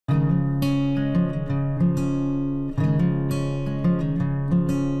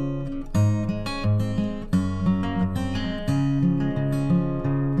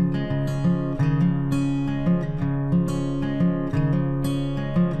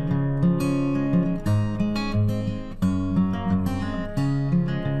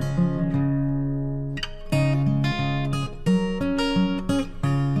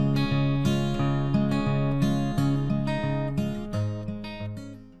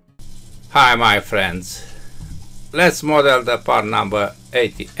Hi my friends, let's model the part number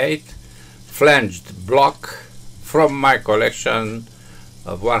 88 flanged block from my collection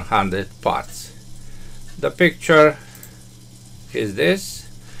of 100 parts. The picture is this.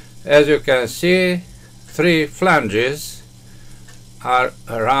 As you can see, 3 flanges are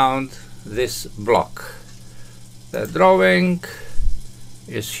around this block. The drawing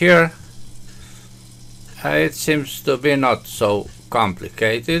is here. It seems to be not so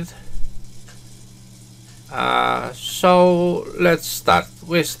complicated. So let's start.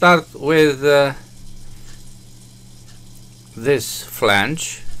 We start with this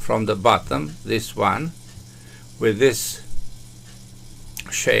flange from the bottom, this one, with this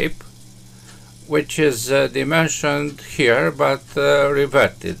shape, which is dimensioned here but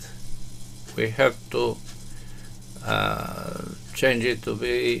reverted. We have to change it to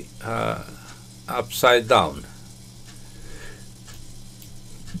be upside down.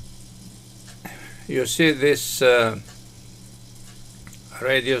 You see this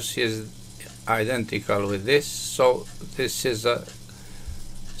radius is identical with this, so this is a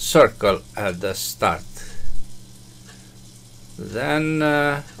circle at the start. Then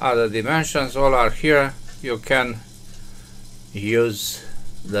other dimensions all are here. You can use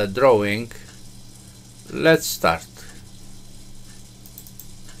the drawing. Let's start.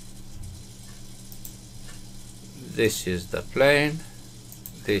 This is the plane,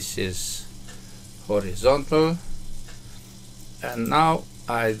 this is horizontal, and now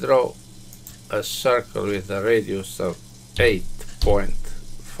I draw a circle with a radius of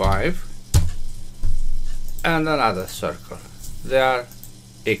 8.5 and another circle. They are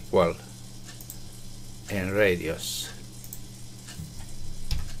equal in radius.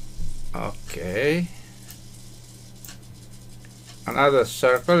 Okay. Another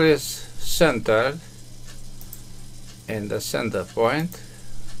circle is centered in the center point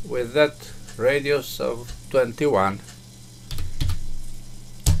with that radius of 21.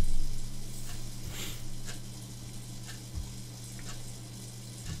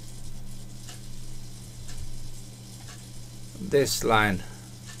 This line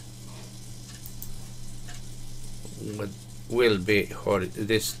will be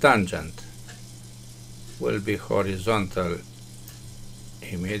this tangent will be horizontal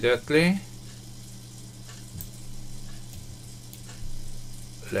immediately.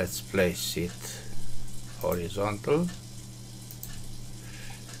 Let's place it horizontal,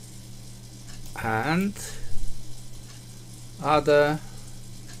 and other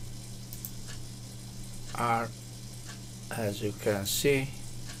are, as you can see,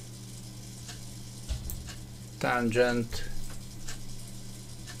 tangent,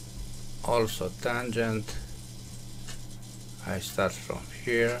 also tangent. I start from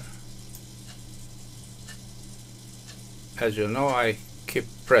here. As you know, I keep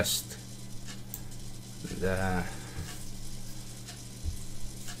pressed the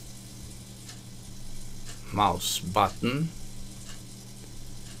mouse button.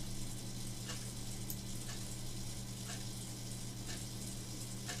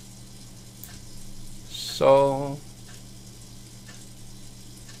 So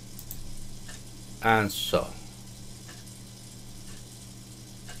and so.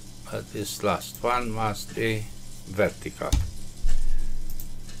 But this last one must be vertical.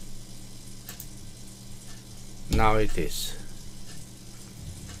 Now it is.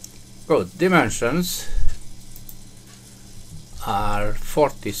 Good. Dimensions are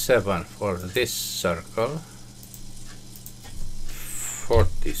 47 for this circle,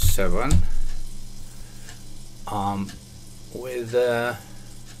 47 with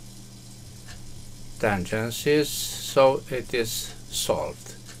tangencies, so it is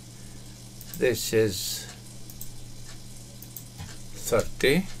solved. This is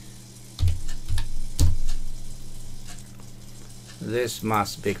 30. This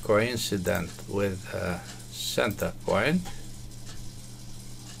must be coincident with center point.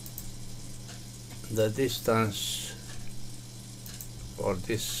 The distance for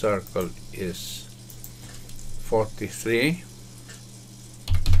this circle is 43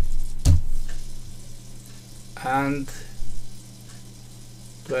 and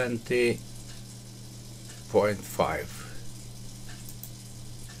 20.5.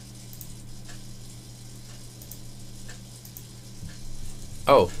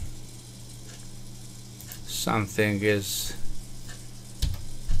 Oh, something is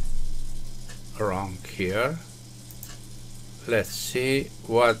wrong here. Let's see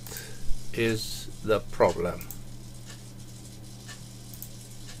what is the problem.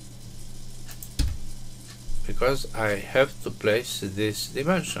 Because I have to place this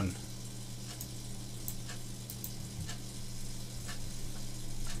dimension.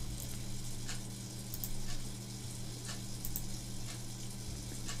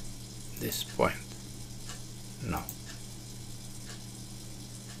 this point. No.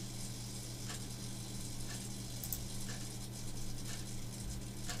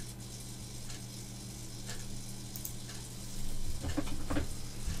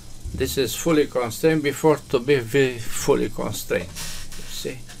 This is fully constrained before to be fully constrained. You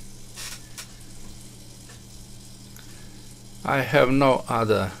see? I have no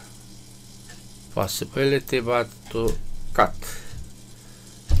other possibility but to cut,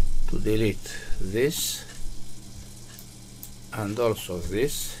 to delete this and also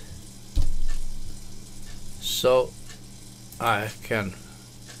this, so I can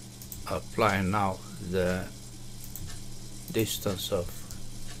apply now the distance of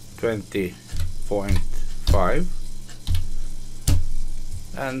 20.5,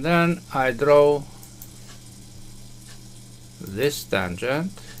 and then I draw this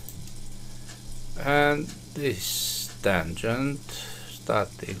tangent and this tangent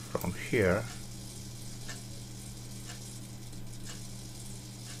starting from here.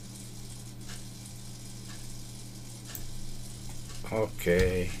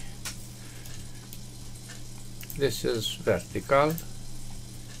 Okay, this is vertical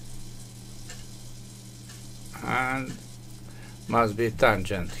and must be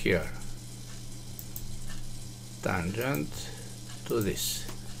tangent here, tangent to this.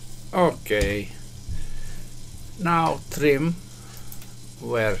 Okay, now trim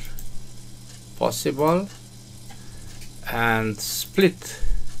where possible and split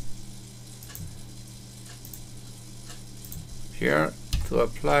here to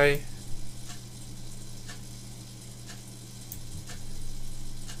apply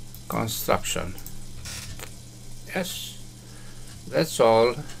construction. Yes, that's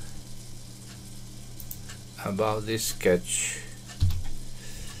all about this sketch.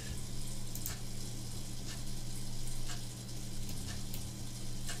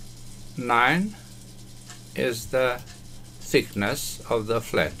 Nine is the thickness of the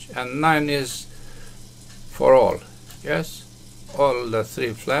flange, and 9 is for all. Yes, all the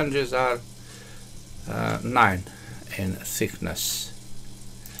 3 flanges are 9 in thickness.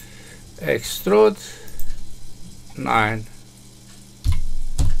 Extrude 9.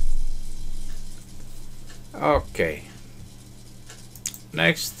 Okay,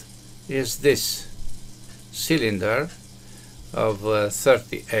 next is this cylinder of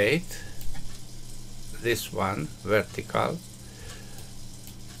 38, this one vertical,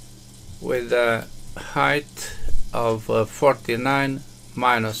 with a height of 49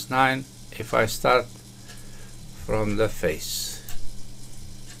 minus 9 if I start from the face.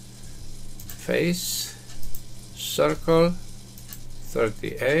 Face, circle,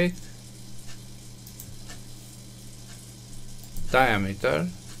 38, diameter,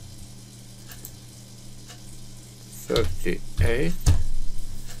 38,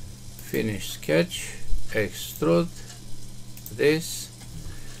 finish sketch, extrude this,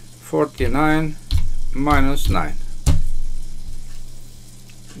 49 minus 9.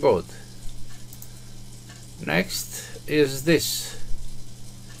 Good. Next is this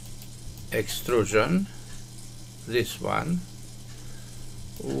extrusion, this one,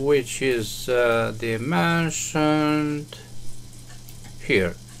 which is dimensioned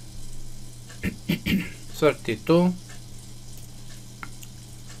here 32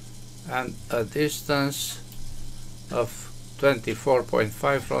 and a distance of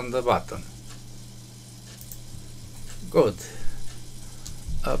 24.5 from the bottom. Good.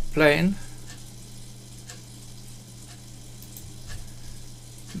 A plane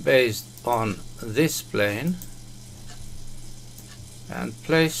based on this plane and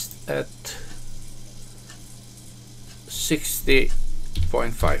placed at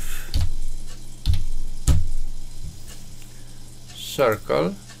 60.5.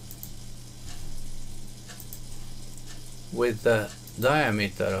 Circle with the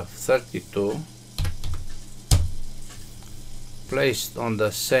diameter of 32 placed on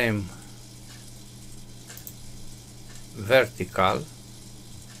the same vertical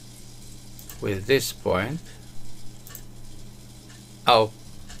with this point. Oh,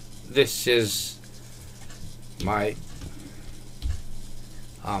 this is my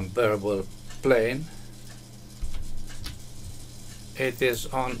unbearable plane. It is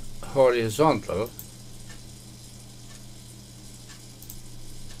on horizontal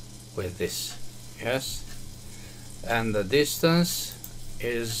with this, yes, and the distance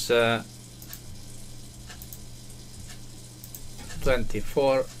is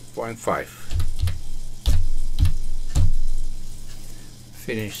 24.5.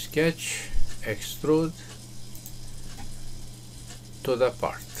 Finish sketch, extrude to the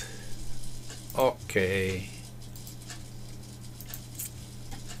part. Okay.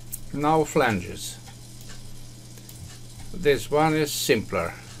 Now flanges. This one is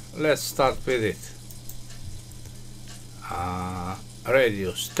simpler. Let's start with it.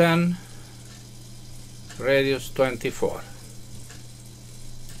 Radius 10, radius 24,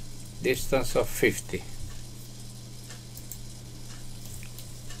 distance of 50.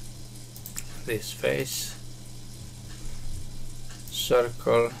 This face,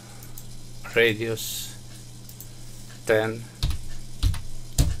 circle, radius 10,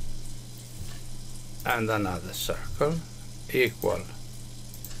 and another circle equal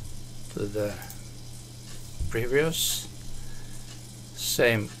to the previous.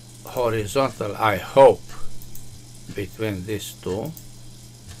 Same horizontal, I hope, between these two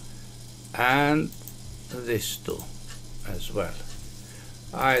and these two as well.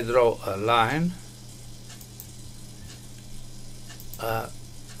 I draw a line, a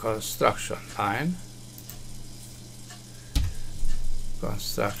construction line.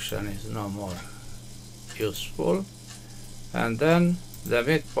 Construction is no more useful, and then the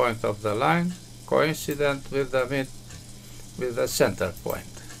midpoint of the line coincident with the center point.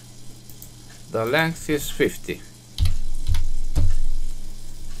 The length is 50.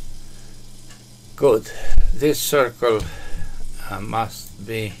 Good. This circle must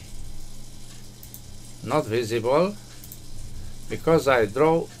be not visible because I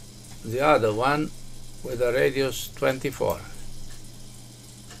draw the other one with a radius 24.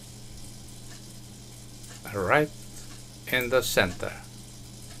 Right in the center.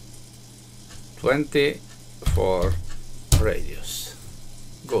 24 radius.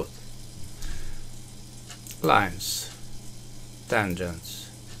 Good. Lines, tangents.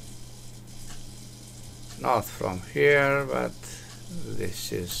 Not from here, but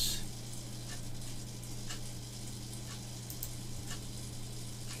this is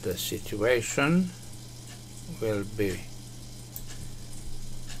the situation. Will be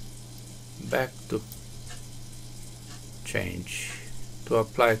back to change to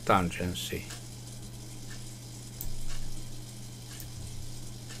apply tangency.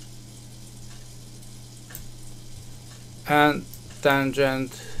 And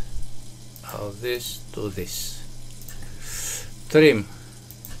tangent of this to this. Trim.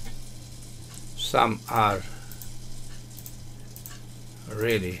 Some are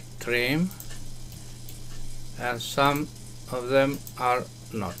really trim and some of them are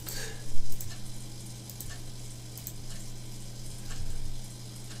not.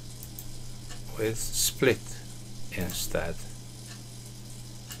 With split instead.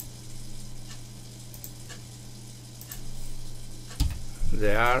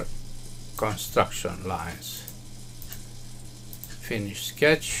 They are construction lines. Finish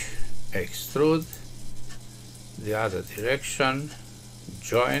sketch, extrude, the other direction,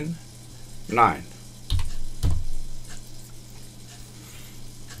 join, 9.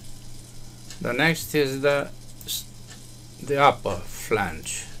 The next is the upper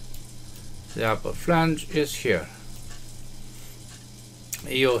flange. The upper flange is here.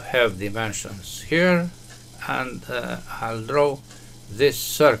 You have dimensions here, and I'll draw this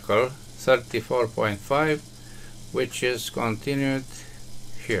circle 34.5, which is continued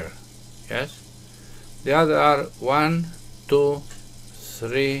here. Yes, the other are 1, 2,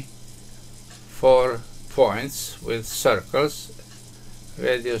 3, 4 points with circles,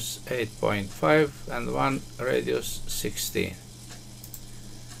 radius 8.5 and one radius 16.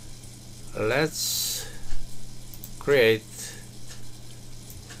 Let's create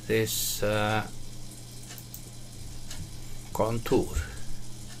this contour.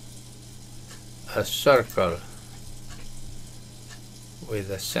 A circle with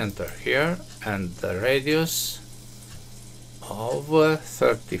the center here and the radius of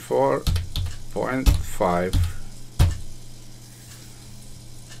 34.5.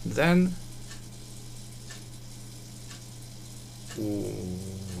 Then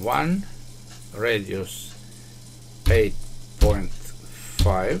 1 radius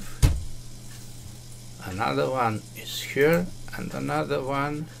 8.5, another one is here and another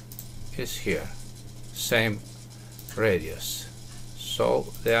one is here, same radius,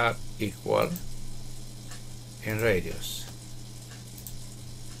 so they are equal in radius.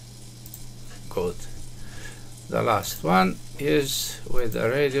 Good. The last one is with a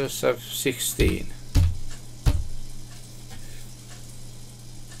radius of 16.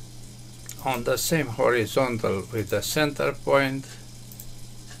 On the same horizontal with the center point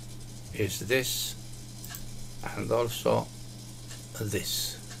is this and also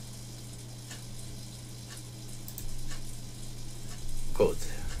this. Good.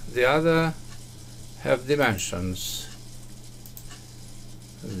 The other have dimensions.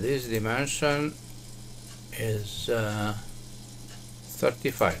 This dimension is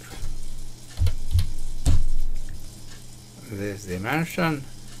 35. This dimension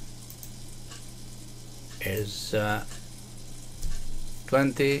is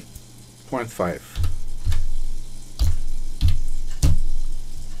 20.5.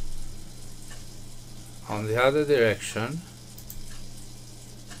 On the other direction,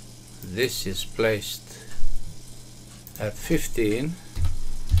 this is placed at 15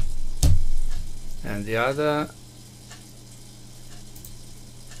 and the other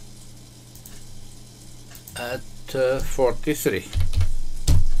at 43,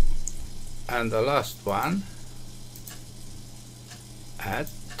 and the last one at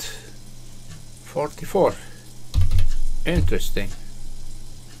 44. Interesting.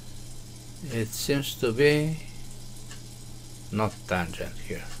 It seems to be not tangent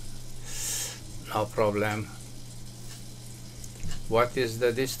here. No problem. What is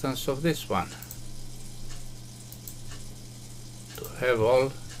the distance of this one? To have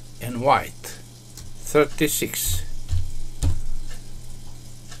all in white. 36.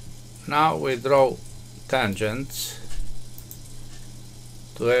 Now we draw tangents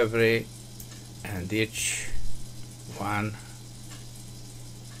to every and each one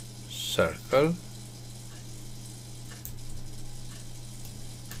circle.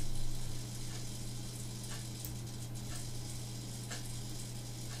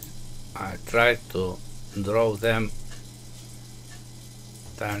 I try to draw them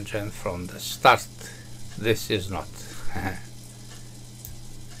tangent from the start. This is not.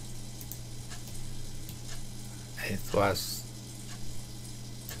 It was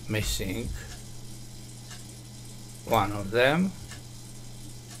missing one of them.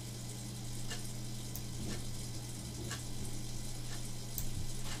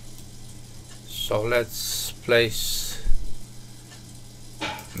 So let's place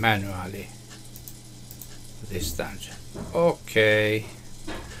manually this tangent. Okay.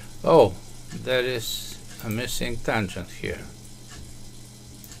 Oh, there is a missing tangent here.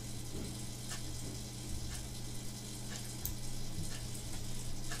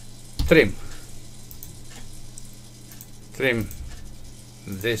 Trim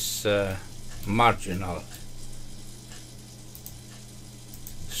this marginal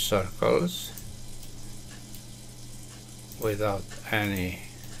circles without any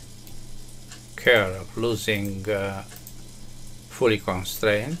care of losing fully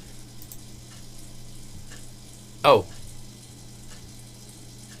constrained. Oh,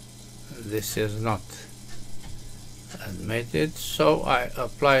 this is not admitted, so I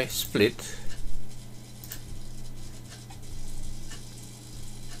apply split.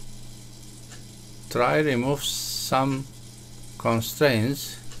 Try remove some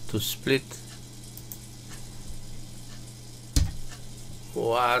constraints to split.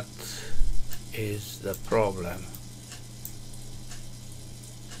 What is the problem?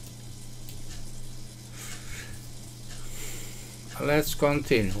 Let's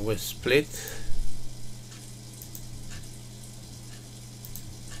continue with split.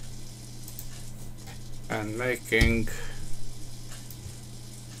 And making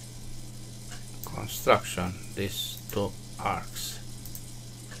construction these two arcs.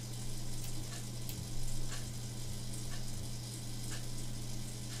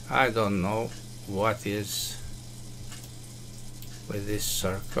 I don't know what is with this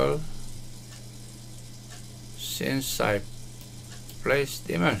circle, since I place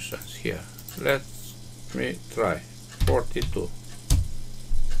dimensions here. Let me try 42.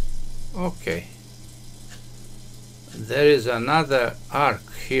 Okay. There is another arc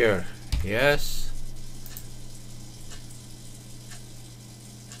here. Yes.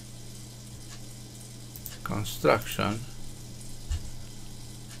 Construction.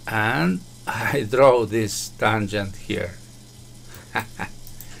 And I draw this tangent here.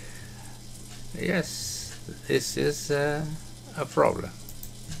 Yes, this is a problem.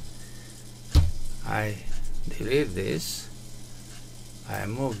 I delete this. I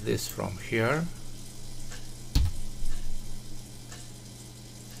move this from here.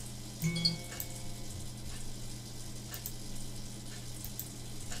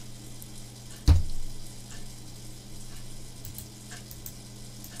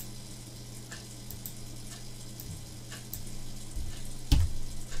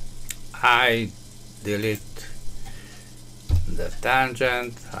 I delete the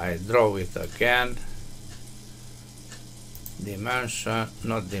tangent, I draw it again, dimension,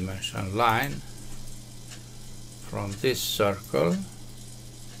 not dimension, line from this circle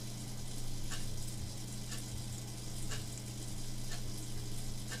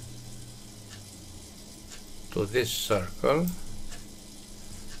to this circle,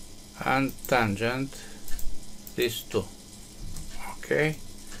 and tangent these two. Okay. Okay,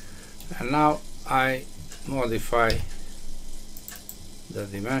 and now I modify the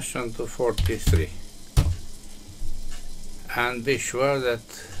dimension to 43 and be sure that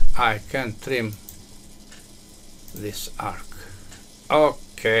I can trim this arc.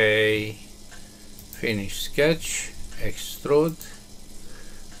 Okay, finish sketch, extrude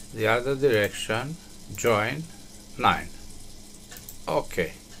the other direction, join 9.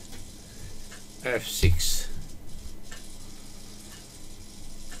 Okay, F6.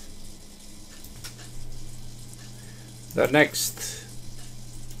 The next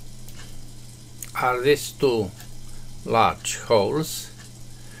are these two large holes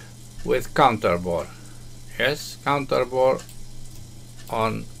with counterbore. Yes, counterbore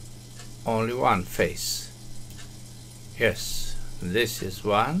on only one face. Yes, this is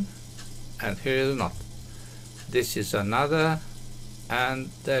one and here is not. This is another,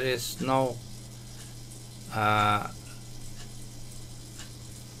 and there is no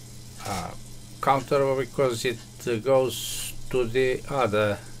counterbore because it goes to the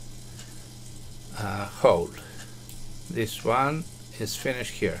other hole. This one is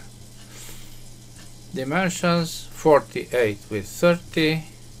finished here. Dimensions 48 with 30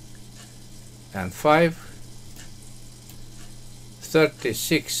 and 5,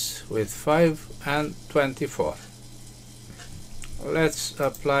 36 with 5 and 24. Let's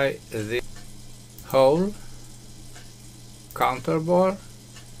apply the hole, counterbore,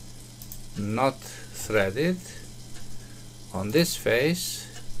 not threaded, on this face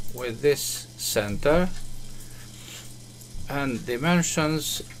with this center, and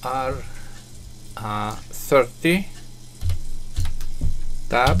dimensions are 30,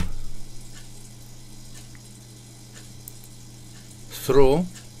 tab, through,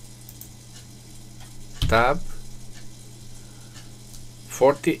 tab,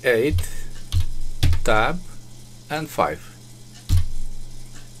 48, tab, and 5.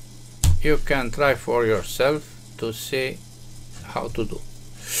 You can try for yourself to see how to do.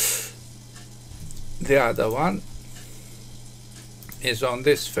 The other one is on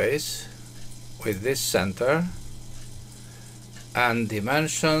this face with this center, and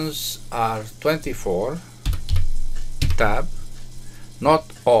dimensions are 24, tab, not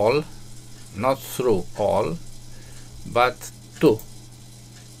all, not through all, but to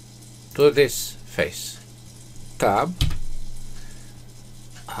this face, tab,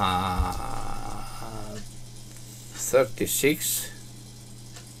 36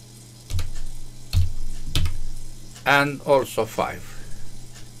 and also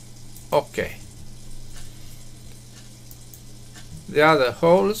 5. Okay. The other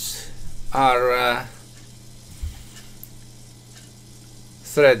holes are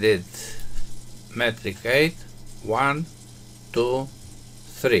threaded metric 8, 1, 2,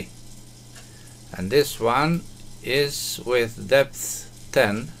 3, and this one is with depth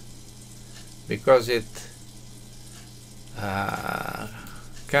 10 because it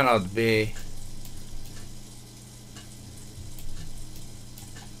cannot be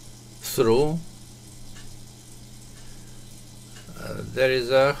through. There is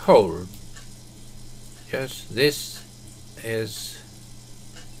a hole. Yes, this is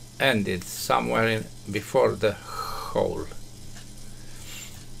ended somewhere before the hole.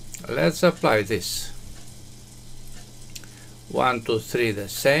 Let's apply this. 1, 2, 3 the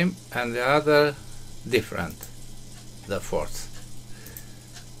same, and the other different, the fourth.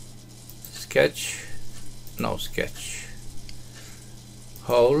 Sketch, no sketch.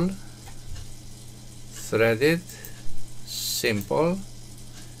 Hole, threaded, simple,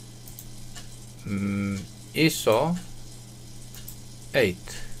 ISO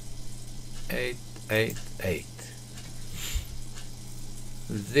 8, 8, 8, 8.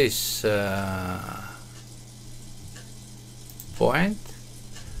 This point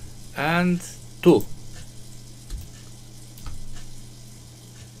and 2.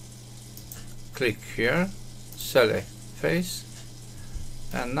 Click here, select face,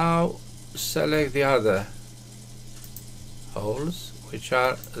 and now select the other holes, which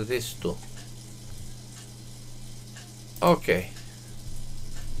are these two. Okay.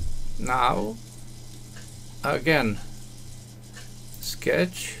 Now again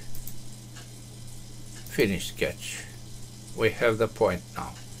sketch, finish sketch. We have the point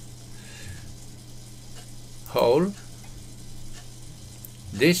now. Hole,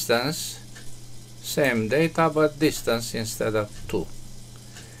 distance, same data but distance instead of 2.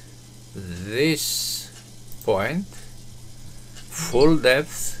 This point, full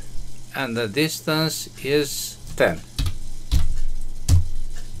depth, and the distance is 10.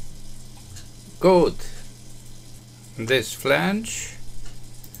 Good. This flange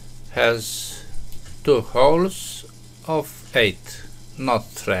has 2 holes of 8. not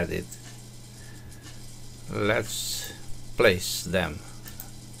threaded. Let's place them.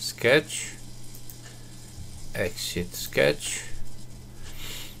 Sketch, exit sketch,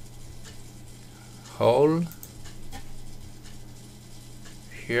 hole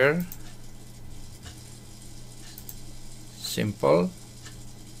here, simple,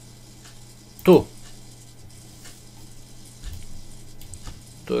 2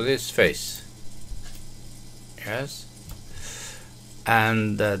 to this face, yes,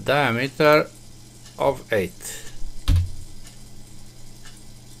 and the diameter of 8.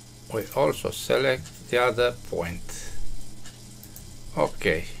 We also select the other point.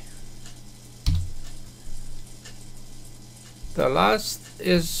 Okay. The last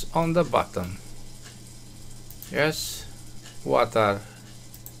is on the bottom. Yes. What are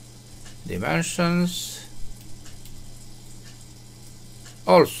dimensions?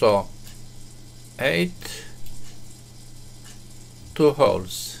 Also 8, 2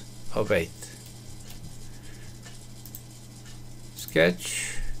 holes of 8.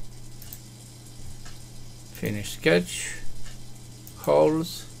 Sketch, finish sketch,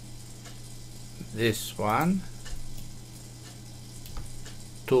 holes, this one,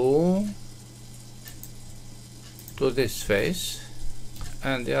 2 to this face,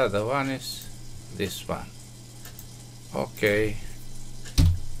 and the other one is this one. Okay.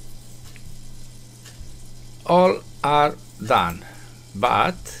 All are done,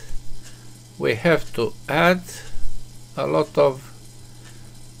 but we have to add a lot of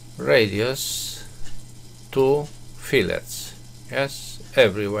radius to fillets. Yes,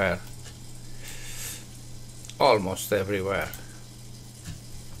 everywhere, almost everywhere.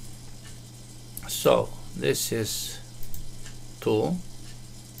 So this is 2,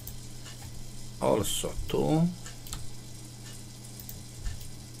 also 2,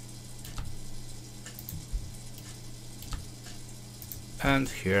 and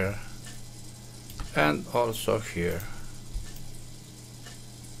here, and also here.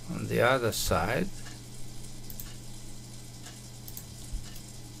 On the other side,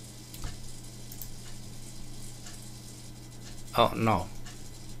 oh no,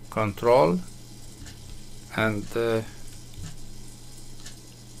 control and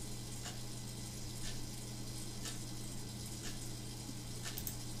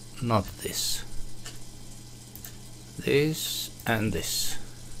not this, this and this.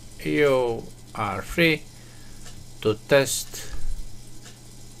 You are free to test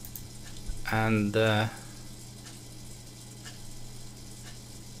and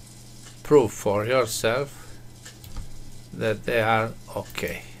prove for yourself that they are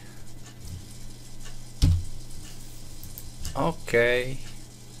okay. Okay,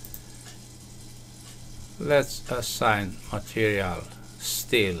 let's assign material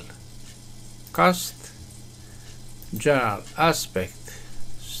steel cast, general aspect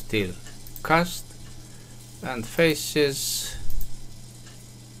steel cast, and faces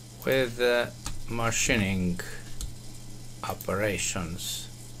with machining operations.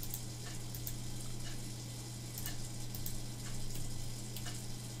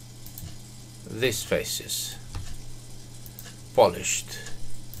 These faces polished.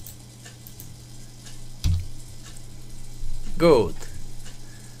 Good.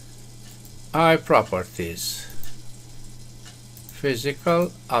 Eye properties.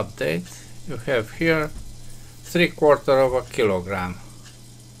 Physical update. You have here 3/4 kilogram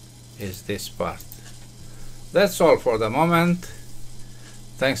is this part. That's all for the moment.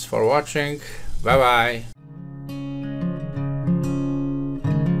 Thanks for watching. Bye bye.